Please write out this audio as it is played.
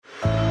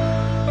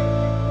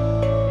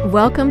and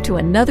welcome to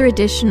another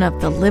edition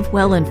of the Live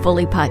Well and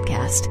Fully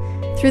podcast.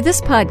 Through this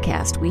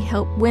podcast, we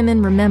help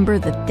women remember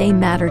that they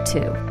matter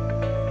too.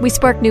 We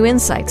spark new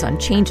insights on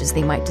changes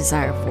they might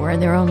desire for in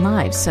their own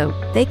lives so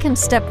they can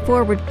step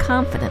forward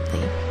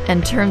confidently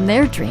and turn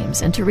their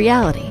dreams into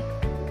reality.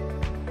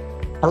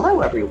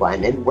 Hello,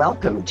 everyone, and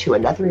welcome to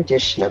another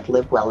edition of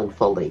Live Well and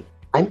Fully.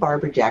 I'm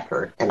Barbara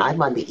Decker, and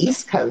I'm on the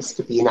East Coast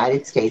of the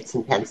United States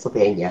in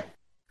Pennsylvania.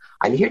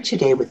 I'm here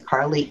today with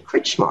Carly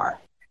Kritschmar.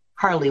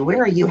 Carly,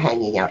 where are you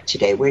hanging out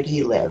today? Where do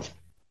you live?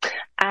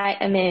 I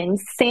am in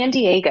San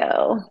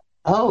Diego.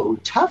 Oh,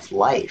 tough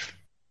life.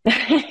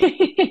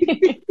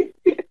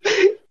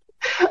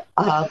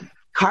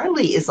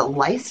 Carly is a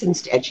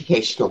licensed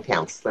educational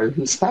counselor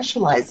who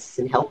specializes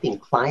in helping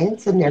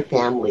clients and their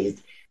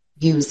families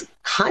use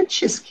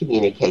conscious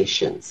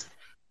communications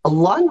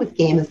along with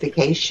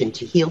gamification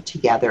to heal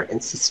together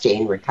and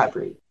sustain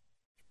recovery.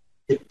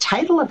 The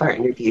title of our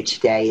interview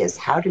today is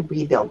How to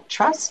Rebuild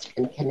Trust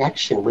and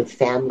Connection with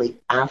Family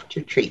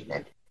After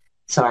Treatment.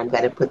 So I'm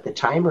going to put the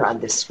timer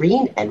on the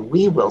screen and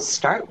we will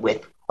start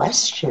with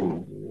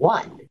question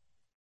 1.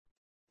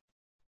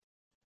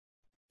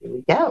 Here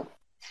we go.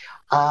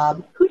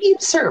 Who do you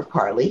serve,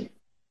 Carly?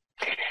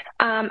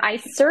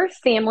 I serve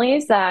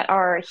families that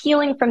are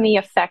healing from the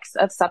effects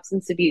of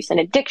substance abuse and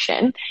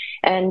addiction.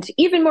 And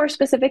even more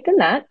specific than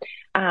that,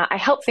 I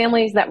help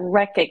families that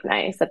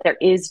recognize that there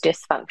is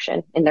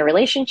dysfunction in their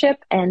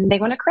relationship and they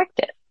want to correct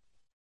it.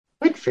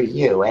 Good for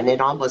you. And in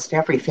almost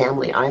every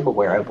family I'm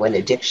aware of, when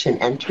addiction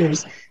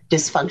enters,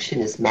 dysfunction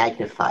is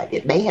magnified.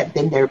 It may have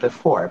been there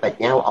before,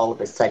 but now all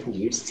of a sudden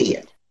you see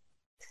it.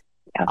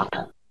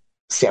 Yeah.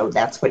 So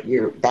that's what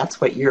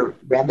you're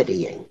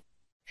remedying.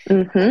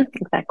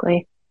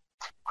 Exactly.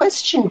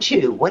 Question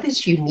 2, what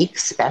is unique,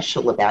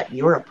 special about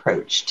your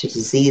approach to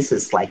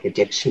diseases like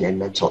addiction and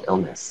mental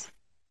illness?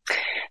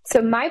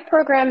 So my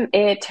program,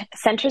 it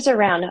centers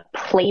around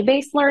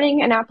play-based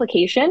learning and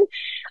application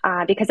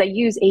because I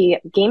use a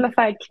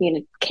gamified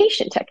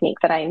communication technique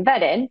that I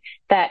embedded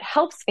that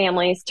helps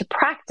families to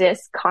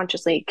practice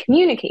consciously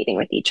communicating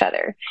with each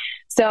other.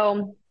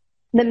 So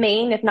the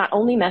main, if not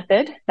only,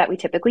 method that we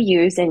typically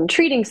use in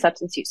treating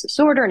substance use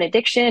disorder and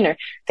addiction or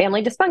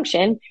family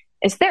dysfunction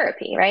is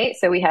therapy, right?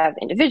 So we have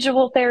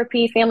individual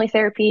therapy, family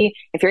therapy.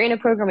 If you're in a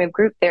program, we have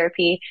group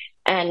therapy.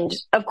 And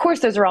of course,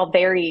 those are all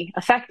very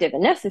effective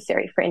and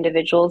necessary for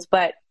individuals,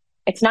 but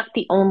it's not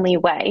the only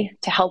way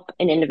to help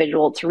an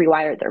individual to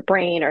rewire their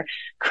brain or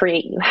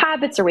create new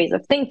habits or ways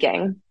of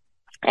thinking.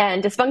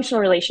 And dysfunctional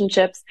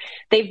relationships,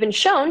 they've been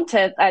shown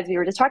to, as we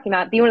were just talking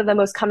about, be one of the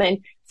most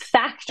common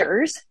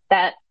factors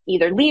that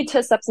either lead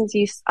to substance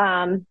use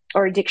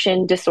or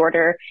addiction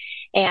disorder.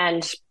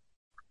 And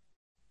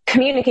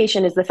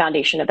communication is the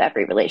foundation of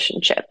every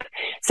relationship.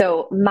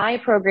 So my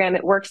program,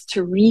 it works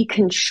to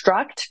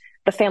reconstruct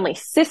the family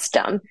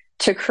system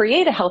to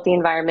create a healthy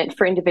environment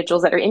for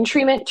individuals that are in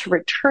treatment to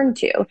return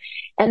to.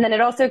 And then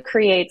it also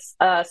creates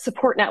a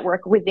support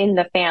network within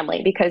the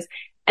family because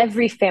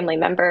every family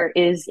member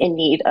is in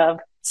need of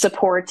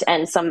support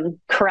and some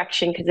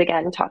correction. Because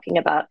again, talking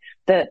about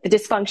the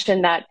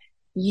dysfunction that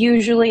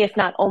usually, if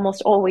not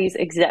almost always,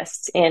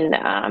 exists in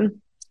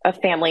a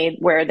family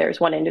where there's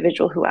one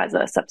individual who has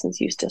a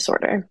substance use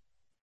disorder.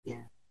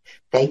 Yeah.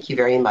 Thank you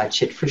very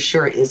much. It for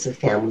sure is a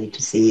family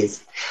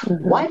disease.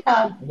 What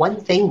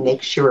one thing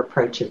makes your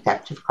approach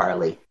effective,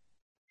 Carly?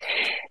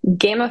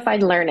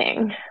 Gamified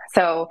learning.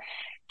 So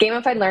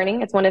gamified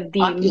learning is one of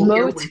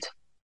the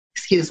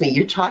Excuse me,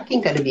 you're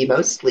talking going to be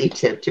mostly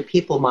to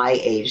people my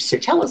age. So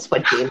tell us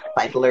what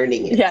gamified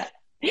learning is. Yeah.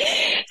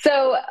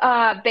 So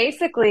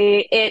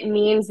basically, it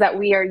means that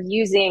we are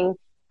using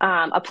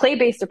a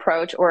play-based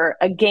approach or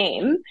a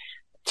game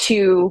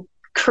to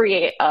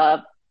create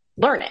a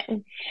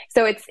learning.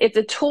 So it's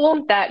a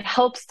tool that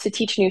helps to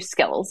teach new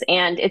skills,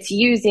 and it's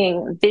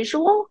using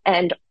visual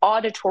and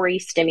auditory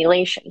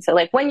stimulation. So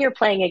like when you're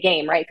playing a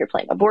game, right? If you're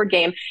playing a board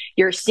game,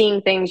 you're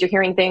seeing things, you're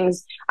hearing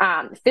things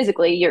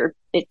physically,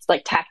 it's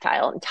like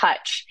tactile and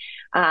touch.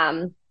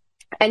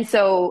 And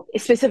so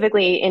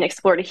specifically in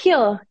Explore to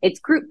Heal, it's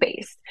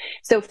group-based.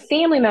 So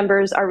family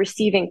members are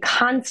receiving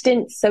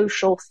constant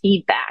social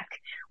feedback,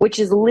 which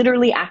is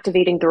literally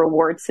activating the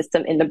reward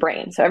system in the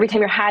brain. So every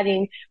time you're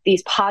having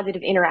these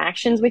positive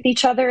interactions with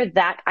each other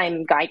that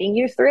I'm guiding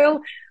you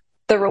through,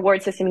 the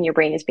reward system in your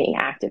brain is being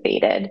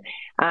activated.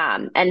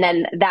 And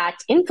then that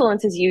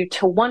influences you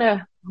to want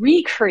to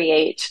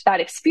recreate that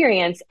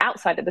experience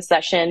outside of the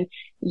session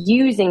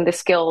using the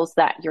skills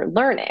that you're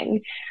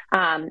learning.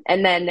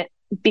 And then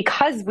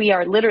because we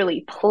are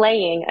literally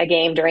playing a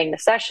game during the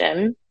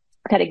session,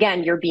 that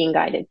again, you're being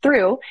guided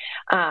through,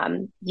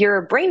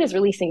 your brain is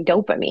releasing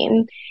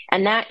dopamine,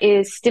 and that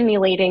is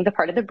stimulating the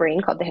part of the brain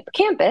called the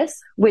hippocampus,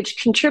 which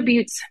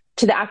contributes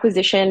to the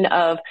acquisition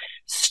of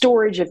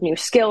storage of new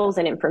skills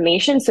and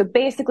information. So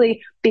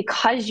basically,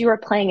 because you are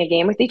playing a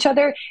game with each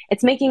other,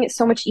 it's making it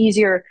so much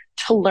easier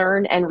to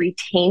learn and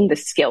retain the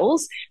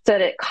skills so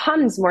that it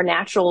comes more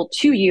natural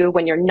to you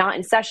when you're not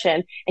in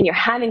session and you're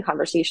having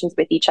conversations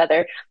with each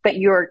other, but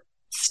you're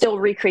still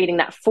recreating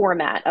that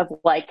format of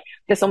like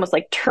this almost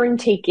like turn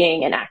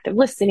taking and active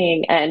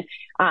listening and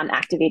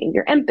activating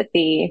your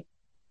empathy.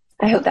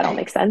 I hope that all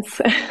makes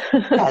sense.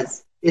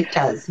 It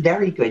does.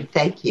 Very good.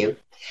 Thank you.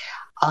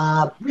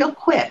 Real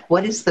quick,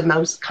 what is the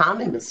most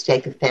common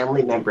mistake a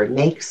family member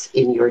makes,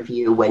 in your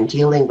view, when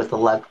dealing with a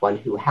loved one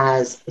who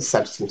has a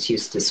substance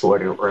use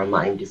disorder or a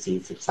mind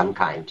disease of some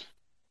kind?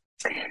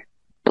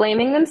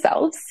 Blaming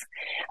themselves.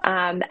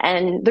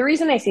 And the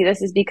reason I see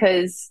this is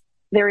because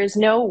there is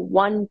no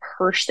one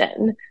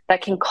person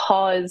that can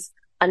cause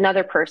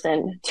another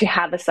person to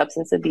have a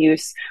substance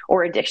abuse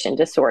or addiction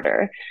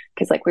disorder.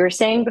 Because like we were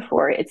saying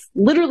before, it's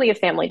literally a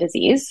family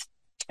disease.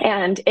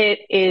 And it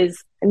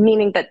is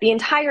meaning that the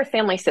entire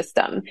family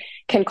system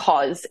can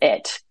cause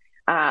it.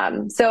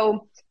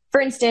 So,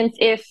 for instance,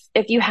 if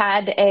you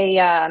had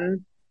a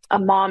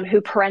mom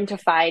who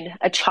parentified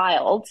a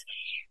child,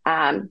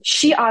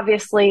 she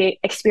obviously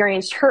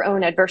experienced her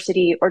own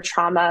adversity or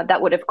trauma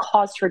that would have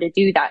caused her to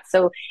do that.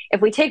 So,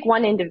 if we take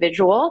one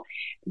individual,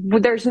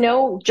 there's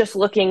no just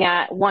looking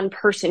at one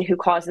person who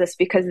caused this,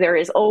 because there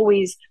is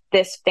always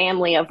this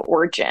family of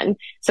origin.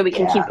 So we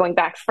can keep going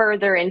back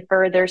further and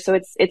further. So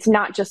it's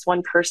not just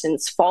one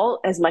person's fault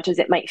as much as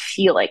it might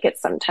feel like it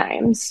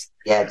sometimes.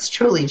 Yeah, it's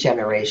truly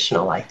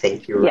generational. I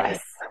think you're right.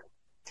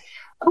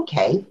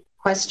 Okay.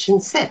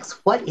 Question 6.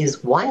 What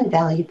is one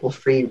valuable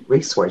free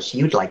resource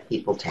you'd like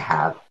people to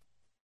have?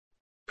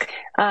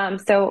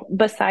 So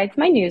besides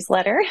my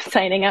newsletter,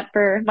 signing up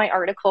for my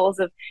articles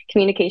of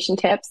communication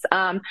tips,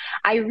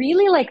 I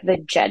really like the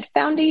JED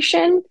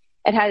Foundation.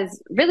 It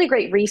has really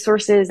great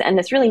resources and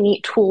this really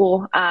neat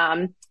tool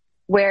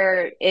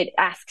where it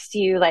asks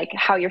you like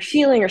how you're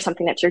feeling or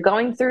something that you're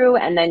going through.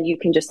 And then you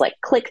can just like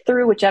click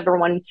through whichever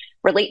one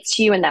relates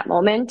to you in that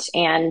moment.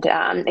 And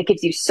it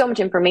gives you so much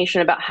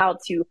information about how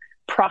to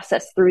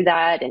process through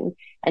that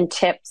and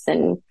tips,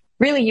 and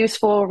really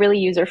useful, really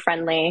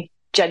user-friendly.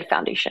 JED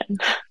Foundation.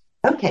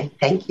 Okay,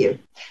 thank you.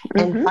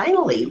 And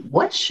finally,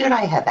 what should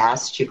I have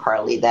asked you,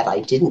 Carly, that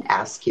I didn't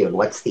ask you, and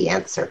what's the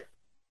answer?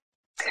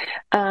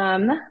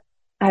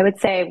 I would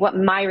say what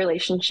my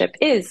relationship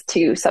is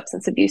to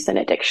substance abuse and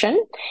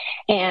addiction.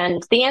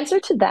 And the answer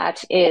to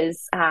that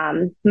is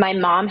my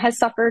mom has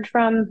suffered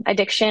from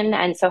addiction,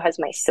 and so has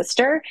my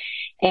sister.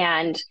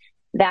 And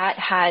that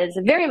has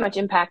very much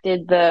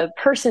impacted the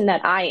person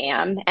that I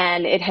am.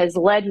 And it has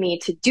led me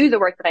to do the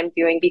work that I'm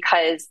doing,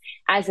 because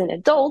as an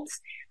adult,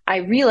 I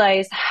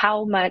realized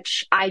how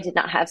much I did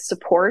not have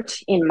support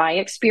in my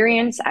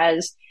experience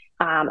as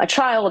a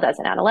child, as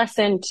an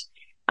adolescent,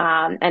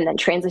 and then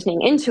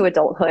transitioning into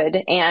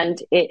adulthood.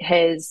 And it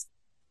has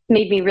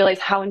made me realize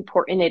how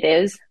important it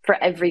is for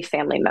every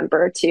family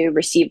member to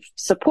receive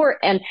support,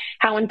 and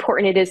how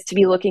important it is to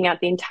be looking at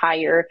the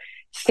entire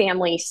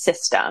family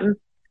system.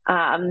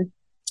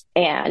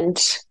 And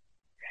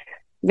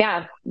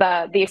yeah,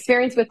 the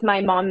experience with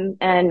my mom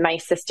and my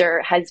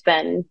sister has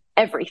been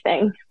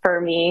everything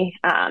for me,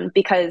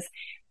 because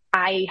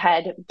I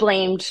had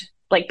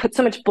put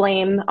so much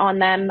blame on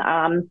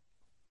them,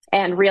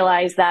 and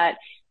realized that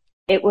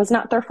it was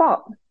not their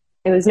fault.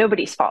 It was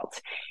nobody's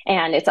fault.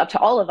 And it's up to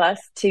all of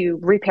us to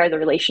repair the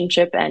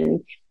relationship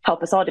and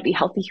help us all to be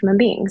healthy human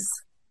beings.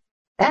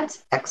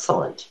 That's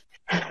excellent.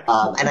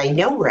 And I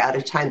know we're out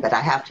of time, but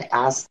I have to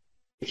ask,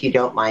 if you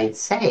don't mind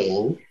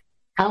saying,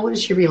 how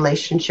is your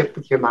relationship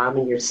with your mom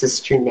and your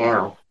sister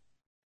now?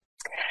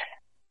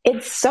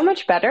 It's so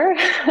much better.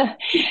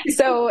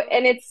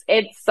 And it's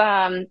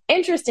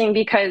interesting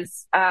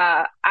because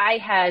I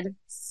had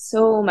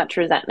so much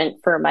resentment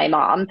for my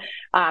mom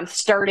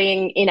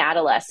starting in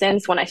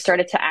adolescence, when I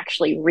started to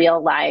actually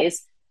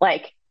realize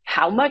like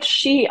how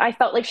much I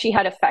felt like she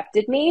had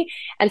affected me.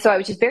 And so I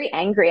was just very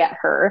angry at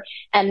her.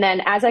 And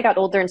then as I got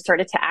older and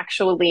started to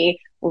actually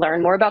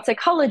learn more about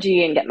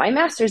psychology and get my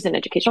master's in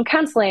educational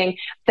counseling,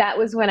 that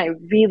was when I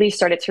really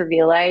started to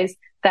realize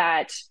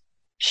that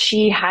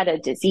she had a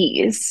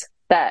disease,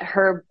 that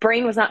her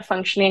brain was not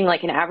functioning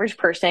like an average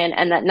person,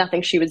 and that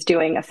nothing she was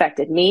doing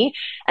affected me.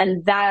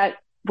 And that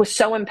was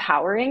so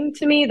empowering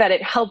to me that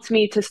it helped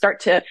me to start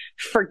to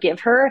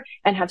forgive her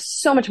and have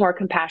so much more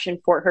compassion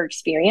for her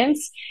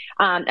experience.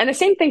 And the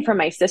same thing for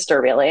my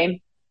sister,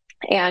 really.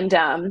 And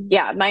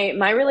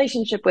my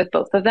relationship with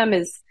both of them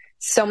is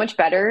so much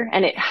better,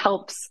 and it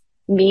helps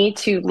me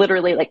to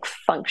literally like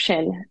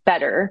function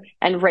better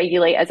and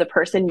regulate as a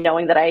person,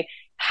 knowing that I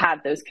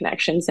have those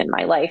connections in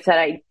my life that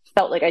I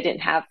felt like I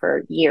didn't have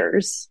for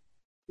years.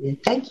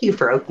 Thank you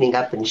for opening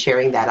up and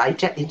sharing that. I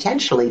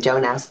intentionally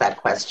don't ask that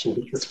question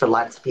because for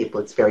lots of people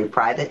it's very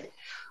private.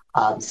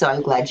 So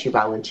I'm glad you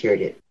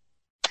volunteered it.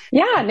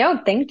 Yeah,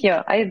 no, thank you.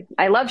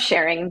 I love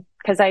sharing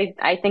because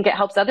I think it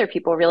helps other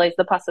people realize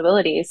the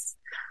possibilities.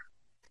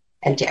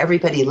 And to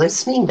everybody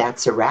listening,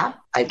 that's a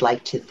wrap. I'd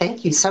like to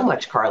thank you so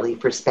much, Carly,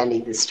 for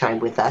spending this time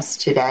with us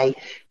today.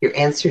 Your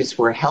answers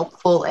were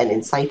helpful and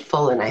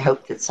insightful, and I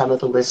hope that some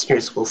of the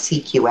listeners will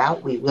seek you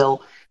out. We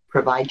will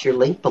provide your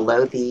link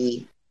below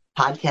the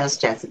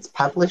podcast as it's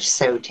published,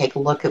 so take a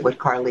look at what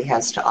Carly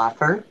has to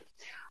offer.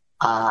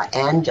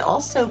 And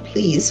also,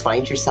 please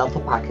find yourself a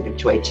pocket of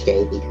joy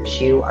today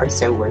because you are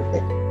so worth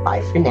it.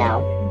 Bye for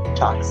now.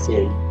 Talk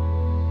soon.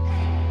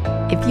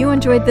 If you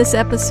enjoyed this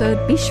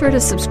episode, be sure to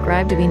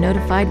subscribe to be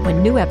notified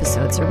when new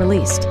episodes are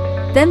released.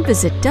 Then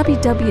visit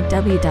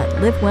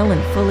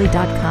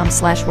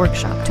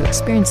www.livewellandfully.com/workshop to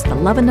experience the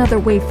Love Another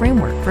Way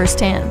framework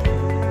firsthand.